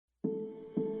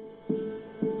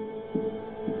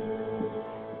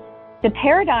The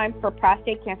paradigm for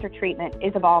prostate cancer treatment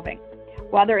is evolving.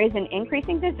 While there is an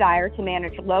increasing desire to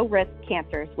manage low-risk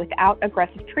cancers without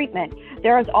aggressive treatment,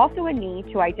 there is also a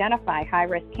need to identify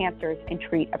high-risk cancers and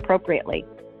treat appropriately.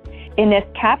 In this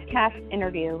CAPScast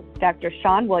interview, Dr.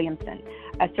 Sean Williamson,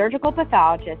 a surgical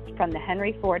pathologist from the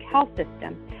Henry Ford Health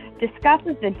System,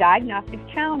 discusses the diagnostic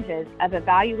challenges of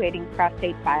evaluating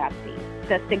prostate biopsy,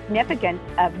 the significance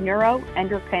of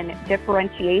neuroendocrine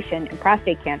differentiation in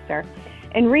prostate cancer,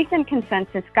 and recent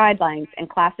consensus guidelines and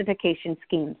classification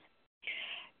schemes.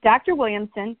 Dr.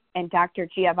 Williamson and Dr.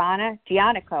 Giovanna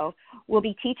Giannico will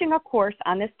be teaching a course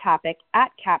on this topic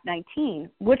at CAP 19,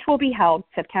 which will be held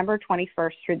September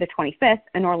 21st through the 25th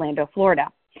in Orlando, Florida.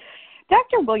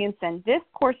 Dr. Williamson, this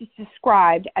course is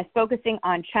described as focusing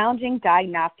on challenging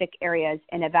diagnostic areas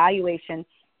in evaluation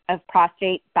of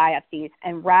prostate biopsies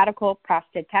and radical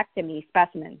prostatectomy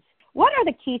specimens. What are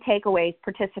the key takeaways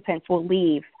participants will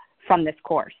leave from this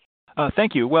course?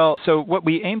 Thank you. Well, so what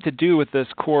we aim to do with this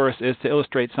course is to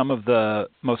illustrate some of the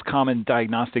most common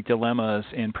diagnostic dilemmas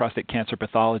in prostate cancer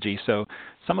pathology. So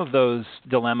some of those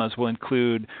dilemmas will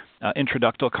include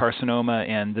intraductal carcinoma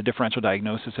and the differential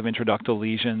diagnosis of intraductal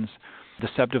lesions,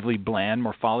 deceptively bland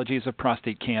morphologies of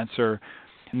prostate cancer,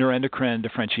 neuroendocrine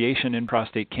differentiation in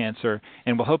prostate cancer,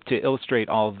 and we'll hope to illustrate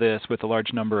all of this with a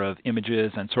large number of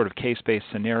images and sort of case-based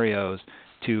scenarios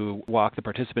to walk the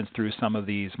participants through some of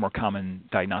these more common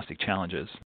diagnostic challenges.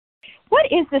 What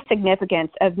is the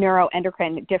significance of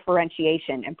neuroendocrine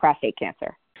differentiation in prostate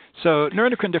cancer? So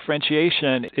neuroendocrine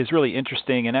differentiation is really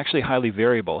interesting and actually highly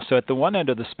variable. So at the one end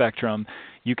of the spectrum,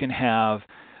 you can have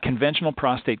conventional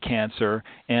prostate cancer,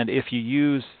 and if you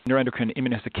use neuroendocrine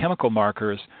immunohistochemical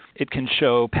markers, it can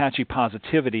show patchy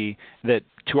positivity that,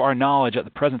 to our knowledge at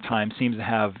the present time, seems to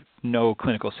have no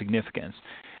clinical significance.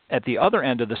 At the other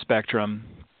end of the spectrum,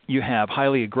 you have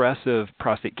highly aggressive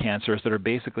prostate cancers that are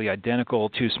basically identical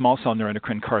to small cell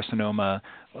neuroendocrine carcinoma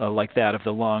like that of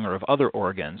the lung or of other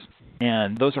organs.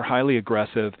 And those are highly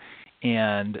aggressive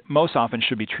and most often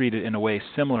should be treated in a way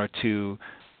similar to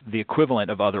the equivalent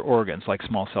of other organs like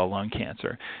small cell lung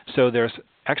cancer. So there's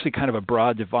actually kind of a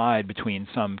broad divide between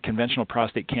some conventional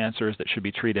prostate cancers that should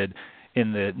be treated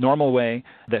in the normal way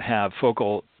that have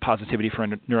focal positivity for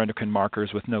neuroendocrine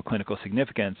markers with no clinical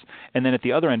significance. And then at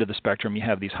the other end of the spectrum, you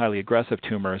have these highly aggressive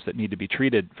tumors that need to be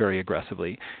treated very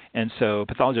aggressively. And so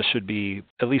pathologists should be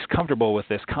at least comfortable with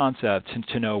this concept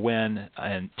to know when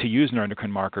and to use neuroendocrine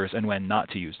markers and when not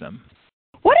to use them.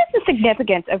 What is the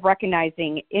significance of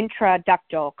recognizing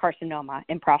intraductal carcinoma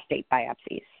in prostate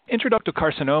biopsies? Intraductal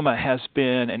carcinoma has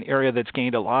been an area that's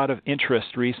gained a lot of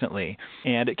interest recently,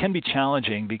 and it can be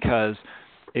challenging because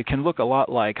it can look a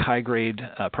lot like high-grade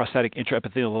prostatic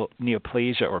intraepithelial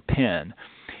neoplasia, or PIN.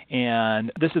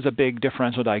 And this is a big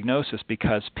differential diagnosis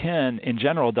because PIN, in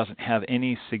general, doesn't have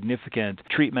any significant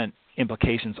treatment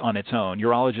implications on its own.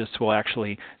 Urologists will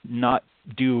actually not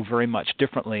do very much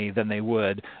differently than they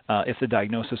would if the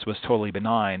diagnosis was totally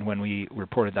benign when we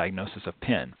report a diagnosis of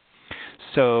PIN.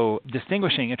 So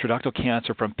distinguishing intraductal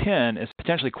cancer from PIN is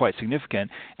potentially quite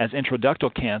significant, as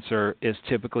intraductal cancer is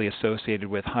typically associated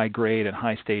with high-grade and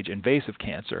high-stage invasive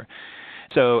cancer.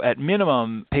 So at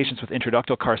minimum, patients with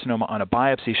intraductal carcinoma on a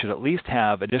biopsy should at least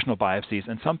have additional biopsies,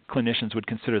 and some clinicians would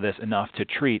consider this enough to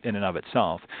treat in and of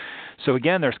itself. So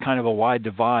again, there's kind of a wide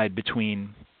divide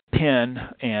between PIN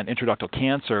and intraductal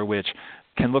cancer, which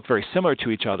can look very similar to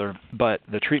each other, but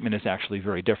the treatment is actually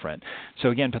very different. So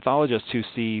again, pathologists who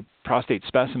see prostate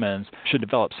specimens should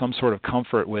develop some sort of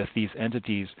comfort with these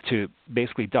entities to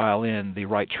basically dial in the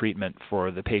right treatment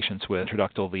for the patients with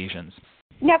intraductal lesions.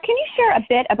 Now, can you share a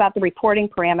bit about the reporting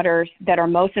parameters that are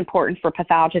most important for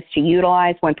pathologists to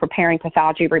utilize when preparing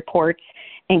pathology reports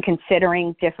and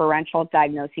considering differential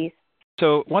diagnoses?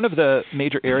 So one of the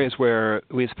major areas where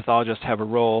we as pathologists have a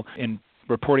role in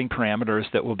reporting parameters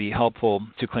that will be helpful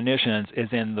to clinicians is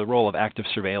in the role of active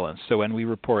surveillance. So when we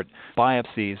report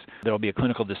biopsies, there will be a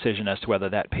clinical decision as to whether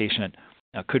that patient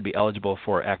could be eligible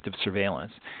for active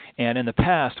surveillance. And in the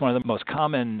past, one of the most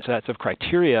common sets of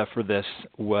criteria for this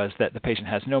was that the patient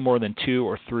has no more than 2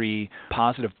 or 3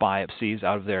 positive biopsies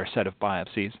out of their set of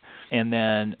biopsies, and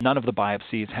then none of the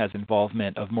biopsies has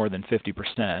involvement of more than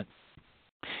 50%.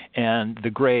 And the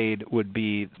grade would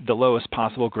be the lowest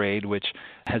possible grade, which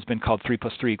has been called 3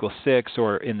 + 3 = 6,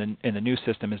 or in the new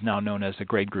system is now known as a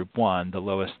grade group 1, the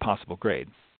lowest possible grade.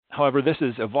 However, this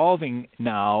is evolving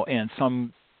now, and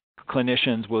some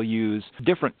Clinicians will use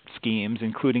different schemes,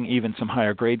 including even some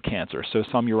higher grade cancer. So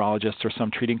some urologists or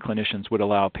some treating clinicians would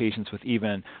allow patients with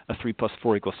even a 3 +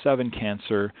 4 = 7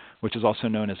 cancer, which is also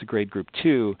known as a grade group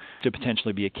 2, to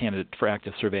potentially be a candidate for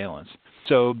active surveillance.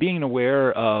 So being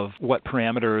aware of what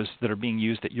parameters that are being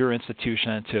used at your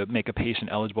institution to make a patient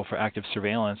eligible for active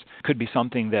surveillance could be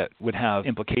something that would have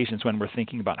implications when we're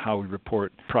thinking about how we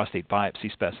report prostate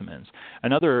biopsy specimens.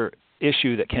 Another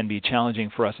issue that can be challenging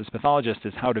for us as pathologists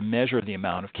is how to measure the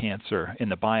amount of cancer in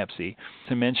the biopsy. As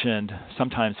I mentioned,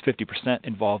 sometimes 50%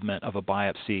 involvement of a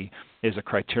biopsy is a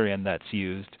criterion that's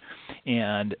used.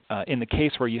 And in the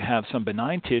case where you have some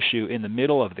benign tissue in the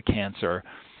middle of the cancer,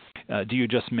 do you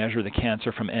just measure the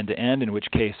cancer from end to end, in which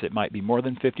case it might be more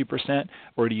than 50%,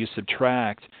 or do you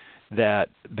subtract that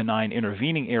benign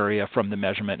intervening area from the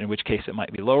measurement, in which case it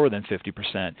might be lower than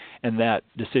 50%, and that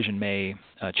decision may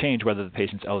change whether the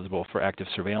patient's eligible for active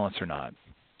surveillance or not.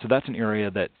 So that's an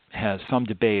area that has some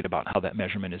debate about how that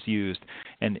measurement is used,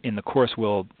 and in the course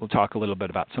we'll talk a little bit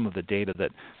about some of the data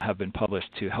that have been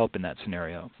published to help in that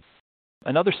scenario.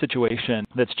 Another situation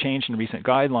that's changed in recent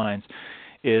guidelines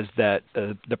is that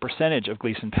the percentage of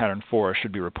Gleason pattern 4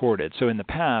 should be reported. So in the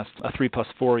past, a 3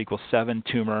 + 4 = 7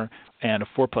 tumor and a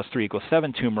 4 + 3 =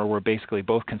 7 tumor were basically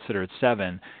both considered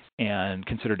 7 and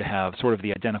considered to have sort of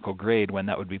the identical grade when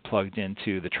that would be plugged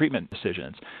into the treatment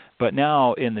decisions. But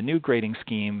now in the new grading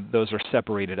scheme, those are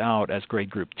separated out as grade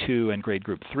group 2 and grade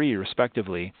group 3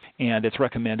 respectively, and it's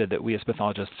recommended that we as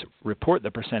pathologists report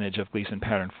the percentage of Gleason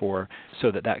pattern 4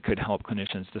 so that that could help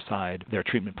clinicians decide their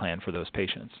treatment plan for those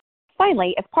patients.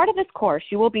 Finally, as part of this course,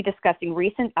 you will be discussing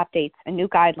recent updates and new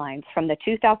guidelines from the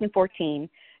 2014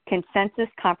 consensus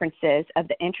conferences of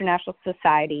the International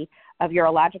Society of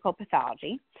Urological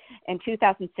Pathology and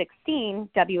 2016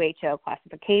 WHO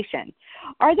classification.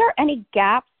 Are there any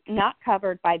gaps not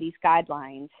covered by these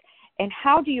guidelines, and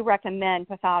how do you recommend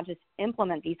pathologists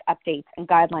implement these updates and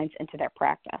guidelines into their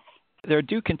practice? There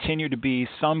do continue to be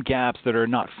some gaps that are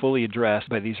not fully addressed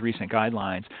by these recent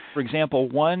guidelines. For example,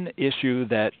 one issue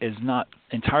that is not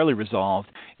entirely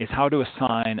resolved is how to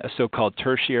assign a so-called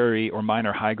tertiary or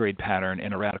minor high-grade pattern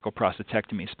in a radical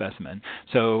prostatectomy specimen.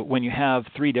 So when you have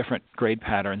 3 different grade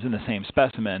patterns in the same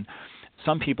specimen,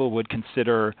 some people would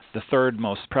consider the third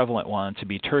most prevalent one to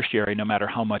be tertiary, no matter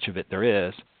how much of it there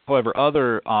is. However,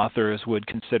 other authors would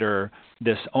consider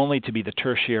this only to be the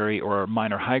tertiary or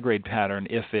minor high-grade pattern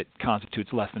if it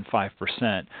constitutes less than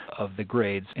 5% of the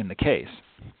grades in the case.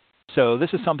 So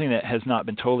this is something that has not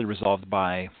been totally resolved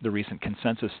by the recent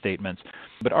consensus statements,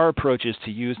 but our approach is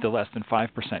to use the less than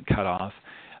 5% cutoff,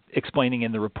 explaining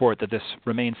in the report that this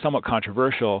remains somewhat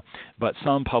controversial, but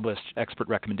some published expert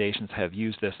recommendations have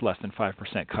used this less than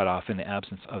 5% cutoff in the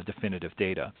absence of definitive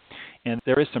data. And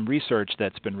there is some research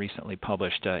that's been recently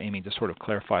published aiming to sort of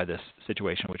clarify this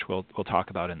situation, which we'll talk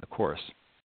about in the course.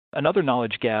 Another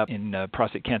knowledge gap in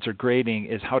prostate cancer grading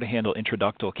is how to handle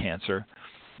intraductal cancer.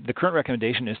 The current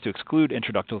recommendation is to exclude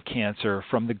intraductal cancer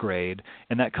from the grade,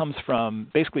 and that comes from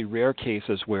basically rare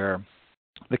cases where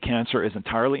the cancer is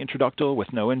entirely intraductal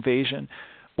with no invasion,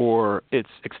 or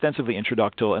it's extensively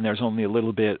intraductal and there's only a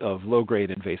little bit of low-grade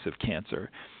invasive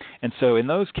cancer. And so in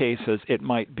those cases, it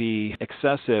might be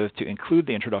excessive to include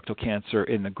the intraductal cancer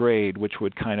in the grade, which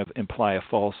would kind of imply a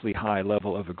falsely high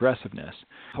level of aggressiveness.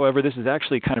 However, this is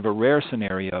actually kind of a rare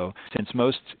scenario, since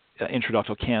most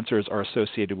intraductal cancers are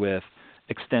associated with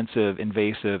extensive,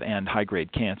 invasive, and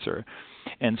high-grade cancer.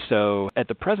 And so at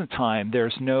the present time,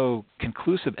 there's no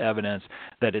conclusive evidence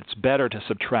that it's better to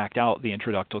subtract out the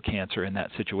intraductal cancer in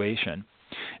that situation.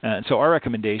 And so our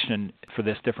recommendation for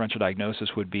this differential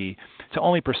diagnosis would be to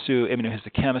only pursue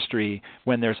immunohistochemistry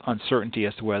when there's uncertainty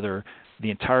as to whether the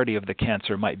entirety of the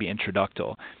cancer might be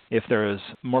intraductal. If there is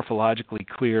morphologically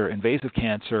clear invasive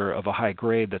cancer of a high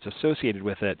grade that's associated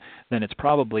with it, then it's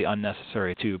probably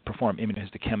unnecessary to perform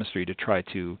immunohistochemistry to try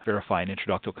to verify an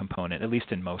intraductal component, at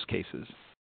least in most cases.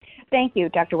 Thank you,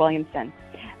 Dr. Williamson.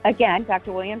 Again,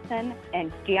 Dr. Williamson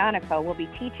and Giannico will be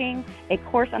teaching a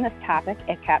course on this topic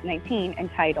at CAP 19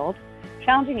 entitled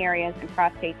Challenging Areas in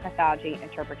Prostate Pathology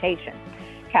Interpretation.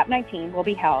 CAP 19 will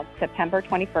be held September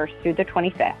 21st through the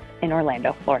 25th in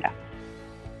Orlando, Florida.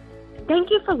 Thank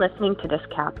you for listening to this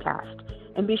CAPcast,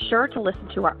 and be sure to listen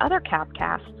to our other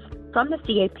CAPcasts from the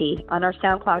CAP on our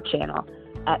SoundCloud channel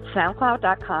at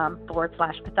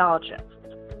soundcloud.com/pathologist.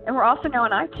 And we're also now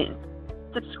on iTunes.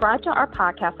 Subscribe to our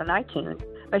podcast on iTunes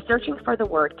by searching for the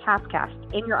word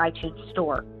CAPcast in your iTunes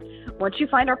store. Once you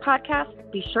find our podcast,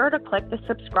 be sure to click the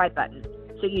subscribe button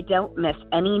so you don't miss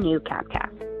any new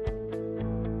CAPcast.